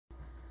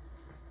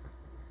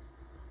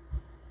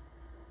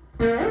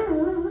Terry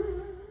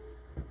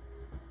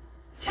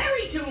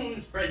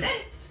Tunes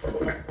presents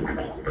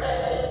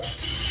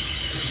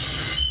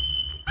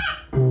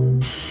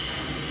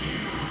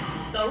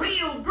The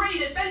Real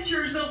Great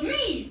Adventures of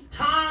Me,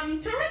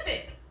 Tom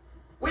Terrific,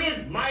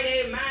 with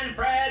Mighty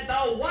Manfred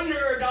the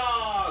Wonder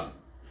Dog.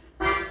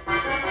 I'm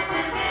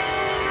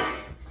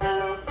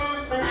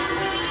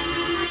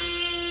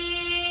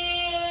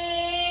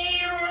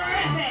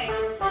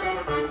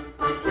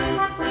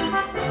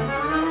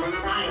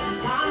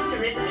Tom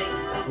Terrific,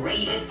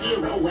 greatest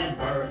hero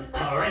ever.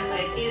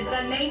 Terrific is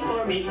the name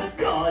for me,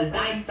 'cause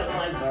I'm so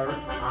clever.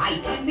 I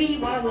can be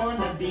what I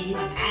wanna be,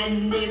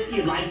 and if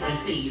you'd like to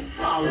see,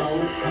 follow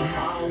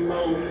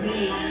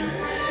me.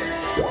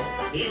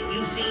 If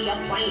you see a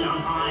plane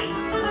on high,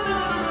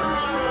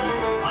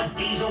 a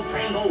diesel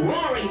train go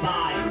roaring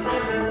by,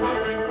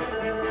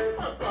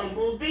 a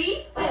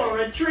bumblebee or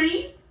a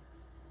tree,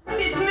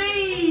 it's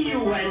me.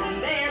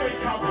 When there is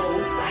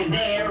trouble, I'm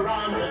there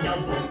on the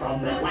double.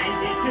 From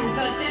Atlantic to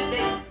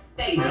Pacific,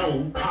 they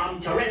know Tom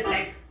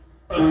Terrific.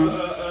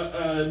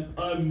 And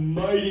I'm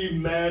Mighty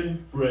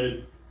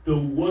Manfred, the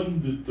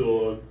Wonder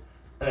Dog,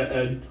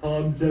 and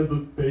Tom's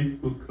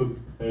ever-faithful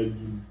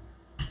companion.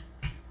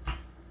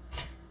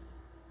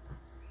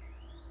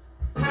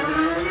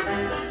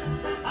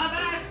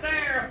 Avast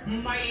there,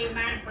 Mighty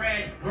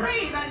Manfred,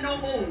 brave and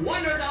noble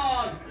Wonder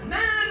Dog,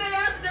 man the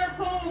after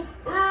poop,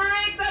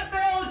 rig the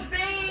bilge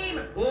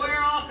beam,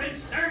 we're off in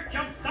search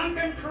of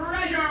sunken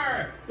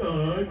treasure.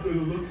 I'm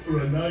gonna look for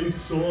a nice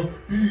soft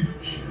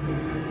beach.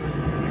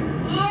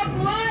 Look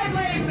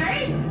lively,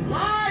 mate!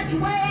 Large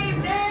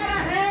wave dead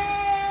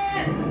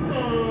ahead!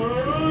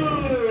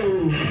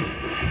 Oh!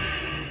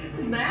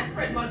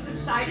 Manfred must have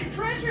sighted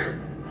treasure.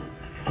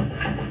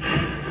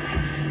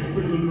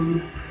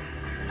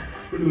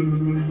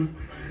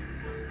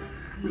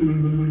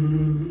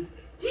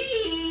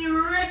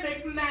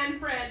 Terrific,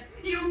 Manfred!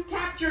 You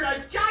captured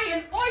a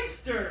giant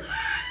oyster!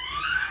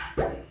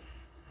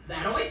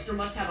 That oyster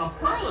must have a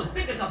pearl as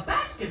big as a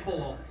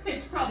basketball.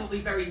 It's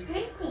probably very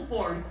painful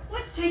for him.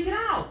 Let's take it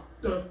out.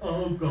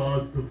 Oh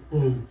God, the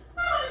boat.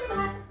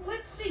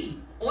 Let's see.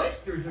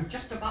 Oysters are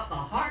just about the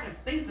hardest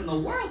things in the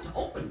world to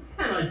open,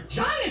 and a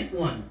giant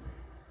one.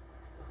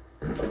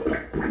 I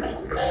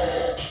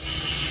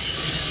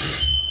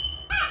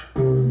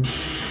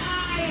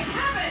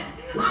have it!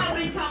 I'll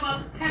become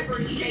a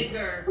pepper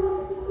shaker.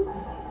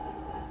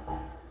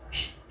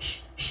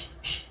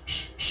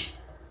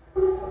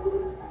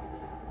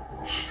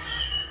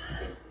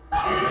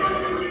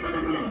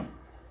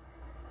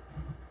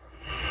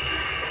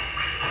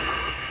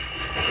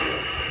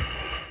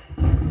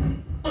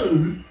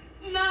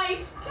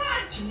 Nice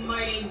catch,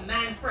 Mighty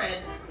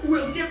Manfred.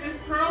 We'll give this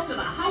pearl to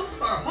the house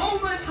for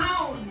homeless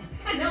hounds,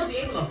 and they'll be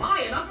able to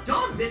buy enough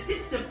dog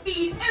biscuits to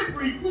feed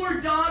every poor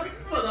dog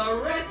for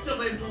the rest of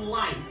his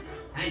life.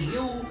 And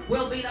you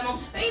will be the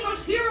most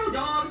famous hero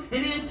dog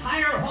in the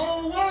entire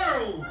whole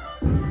world.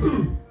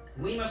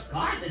 We must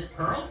guard this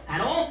pearl at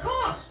all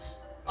costs.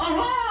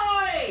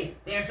 Ahoy!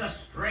 There's a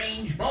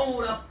strange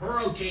boat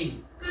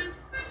approaching.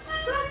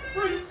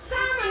 Suffering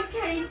salmon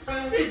cakes!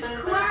 It's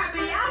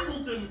Crabby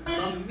Appleton,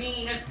 the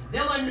meanest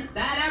villain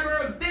that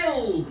ever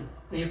billed.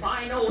 If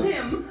I know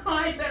him,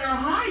 I'd better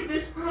hide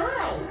this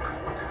pearl.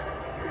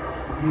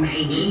 My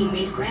name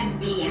is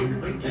Crabby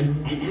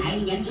Appleton, and I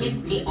am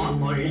simply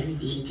awful.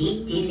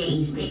 Eating his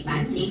eggs, break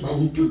funny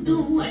bone to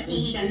do what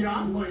need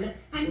unlawful.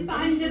 I'm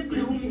fond of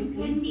gloom,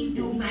 tending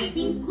doom. I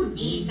think good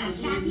deeds are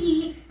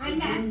savvy,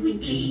 and that with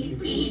glee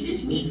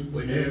pleases me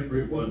When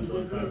everyone's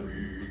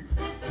unhappy.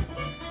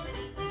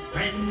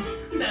 Friends,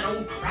 that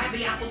old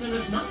Crabby Appleton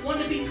is not one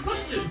to be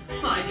trusted.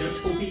 I just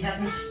hope he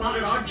hasn't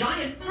spotted our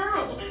giant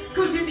pearl.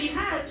 'Cause if he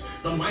has,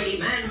 the Mighty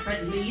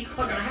Manfred and me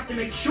are gonna have to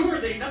make sure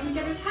that he doesn't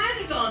get his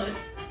hands on it.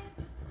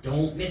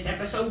 Don't miss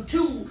episode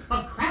 2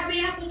 of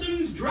Crabby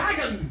Appleton's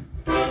Dragon.